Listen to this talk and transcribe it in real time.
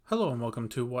Hello and welcome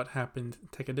to What Happened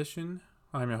Tech Edition.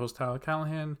 I'm your host Tyler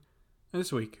Callahan, and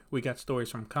this week we got stories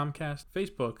from Comcast,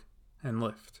 Facebook, and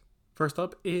Lyft. First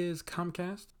up is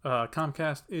Comcast.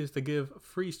 Comcast is to give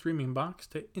free streaming box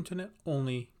to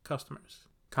internet-only customers.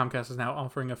 Comcast is now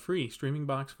offering a free streaming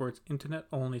box for its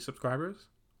internet-only subscribers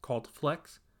called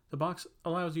Flex. The box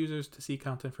allows users to see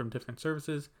content from different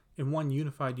services in one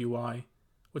unified UI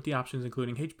with the options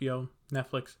including HBO,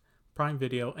 Netflix, Prime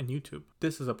Video, and YouTube.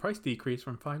 This is a price decrease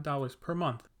from $5 per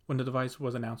month when the device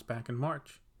was announced back in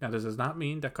March. Now, this does not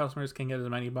mean that customers can get as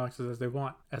many boxes as they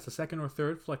want, as the second or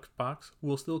third Flex box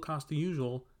will still cost the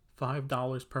usual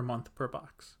 $5 per month per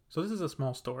box. So this is a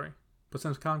small story, but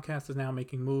since Comcast is now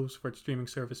making moves for its streaming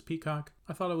service Peacock,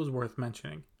 I thought it was worth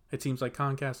mentioning. It seems like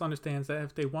Comcast understands that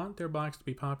if they want their box to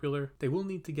be popular, they will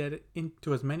need to get it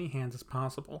into as many hands as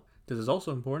possible. This is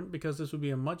also important because this will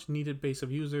be a much needed base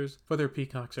of users for their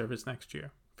Peacock service next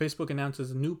year. Facebook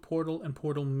announces a new Portal and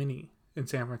Portal Mini in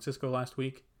San Francisco last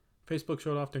week. Facebook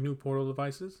showed off their new Portal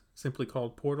devices, simply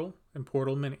called Portal and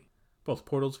Portal Mini. Both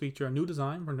Portals feature a new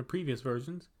design from the previous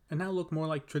versions and now look more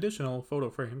like traditional photo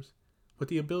frames, with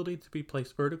the ability to be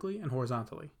placed vertically and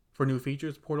horizontally. For new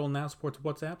features, Portal now supports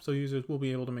WhatsApp, so users will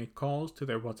be able to make calls to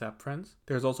their WhatsApp friends.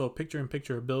 There's also a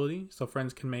picture-in-picture ability, so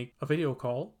friends can make a video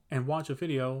call and watch a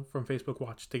video from Facebook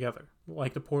Watch together.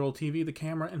 Like the Portal TV, the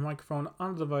camera and microphone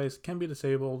on the device can be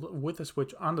disabled with a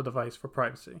switch on the device for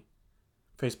privacy.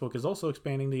 Facebook is also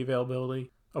expanding the availability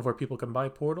of where people can buy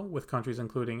Portal, with countries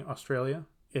including Australia,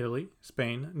 Italy,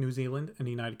 Spain, New Zealand, and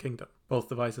the United Kingdom. Both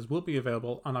devices will be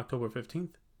available on October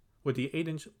 15th, with the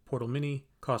 8-inch Portal Mini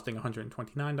costing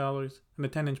 $129 and the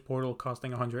 10-inch Portal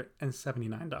costing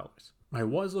 $179. I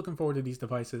was looking forward to these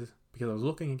devices because I was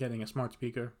looking at getting a smart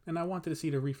speaker and I wanted to see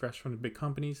the refresh from the big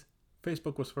companies.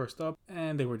 Facebook was first up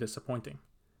and they were disappointing.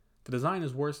 The design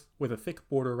is worse with a thick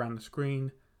border around the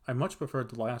screen. I much preferred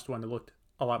the last one that looked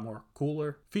a lot more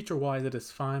cooler. Feature-wise it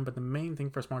is fine, but the main thing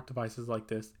for smart devices like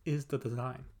this is the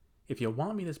design. If you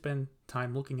want me to spend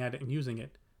time looking at it and using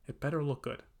it, it better look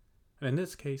good. And in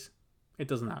this case, it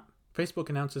does not. Facebook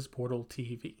announces Portal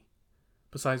TV.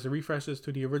 Besides the refreshes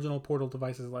to the original Portal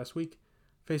devices last week,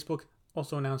 Facebook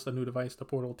also announced a new device, the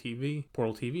Portal TV.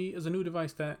 Portal TV is a new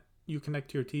device that you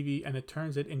connect to your TV and it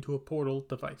turns it into a Portal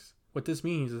device. What this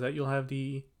means is that you'll have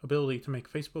the ability to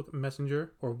make Facebook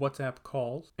Messenger or WhatsApp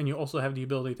calls, and you also have the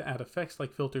ability to add effects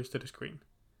like filters to the screen.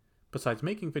 Besides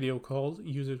making video calls,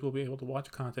 users will be able to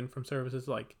watch content from services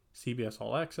like CBS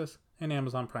All Access and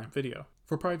Amazon Prime Video.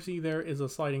 For privacy, there is a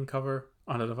sliding cover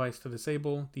on the device to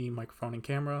disable the microphone and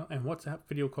camera, and WhatsApp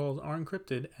video calls are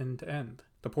encrypted end-to-end.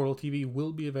 The Portal TV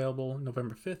will be available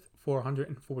November 5th for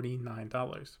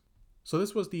 $149. So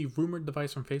this was the rumored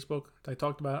device from Facebook that I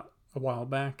talked about a while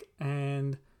back,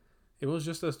 and it was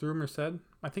just as the rumor said.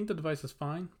 I think the device is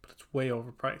fine, but it's way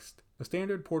overpriced. The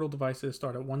standard Portal devices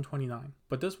start at $129,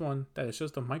 but this one that is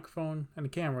just a microphone and a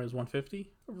camera is $150.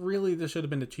 Really, this should have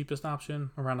been the cheapest option,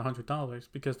 around $100,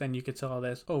 because then you could sell it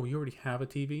as, oh, you already have a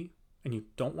TV and you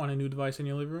don't want a new device in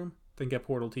your living room? Then get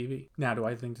Portal TV. Now, do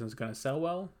I think this is going to sell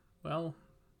well? Well,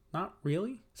 not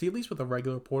really. See, at least with a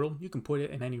regular Portal, you can put it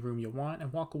in any room you want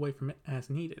and walk away from it as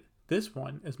needed. This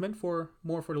one is meant for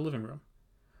more for the living room.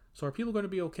 So are people going to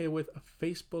be okay with a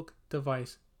Facebook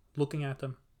device looking at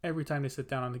them every time they sit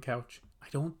down on the couch? I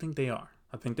don't think they are.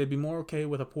 I think they'd be more okay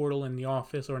with a Portal in the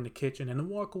office or in the kitchen and then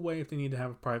walk away if they need to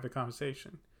have a private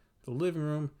conversation. The living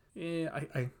room,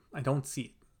 I don't see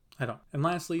it. I don't. And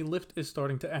lastly, Lyft is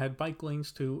starting to add bike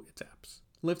lanes to its apps.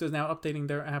 Lyft is now updating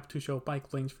their app to show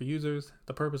bike lanes for users.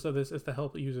 The purpose of this is to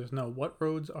help users know what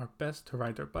roads are best to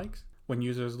ride their bikes. When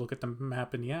users look at the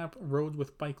map in the app, roads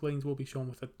with bike lanes will be shown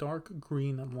with a dark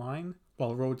green line,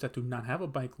 while roads that do not have a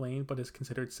bike lane but is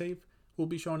considered safe will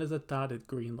be shown as a dotted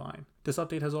green line. This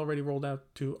update has already rolled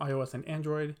out to iOS and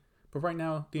Android, but right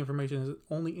now the information is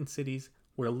only in cities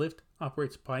where Lyft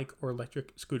operates bike or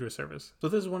electric scooter service. So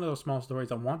this is one of those small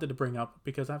stories I wanted to bring up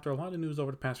because after a lot of news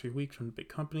over the past few weeks from the big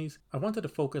companies, I wanted to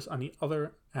focus on the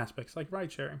other aspects like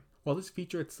ride sharing. While this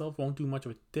feature itself won't do much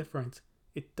of a difference,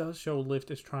 it does show Lyft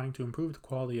is trying to improve the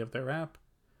quality of their app,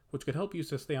 which could help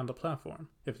users stay on the platform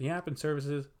if the app and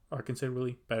services are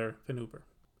considerably better than Uber.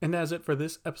 And that's it for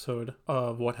this episode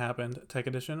of What Happened Tech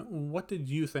Edition. What did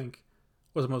you think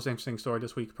was the most interesting story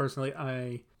this week? Personally,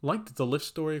 I liked the Lyft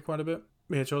story quite a bit.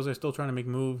 It shows they're still trying to make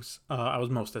moves. I was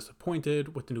most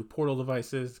disappointed with the new Portal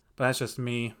devices, but that's just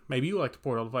me. Maybe you like the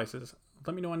Portal devices.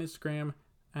 Let me know on Instagram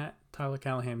at Tyler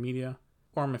Callahan Media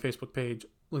or on my Facebook page,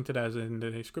 linked to that in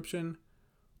the description.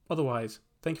 Otherwise,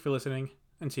 thank you for listening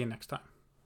and see you next time.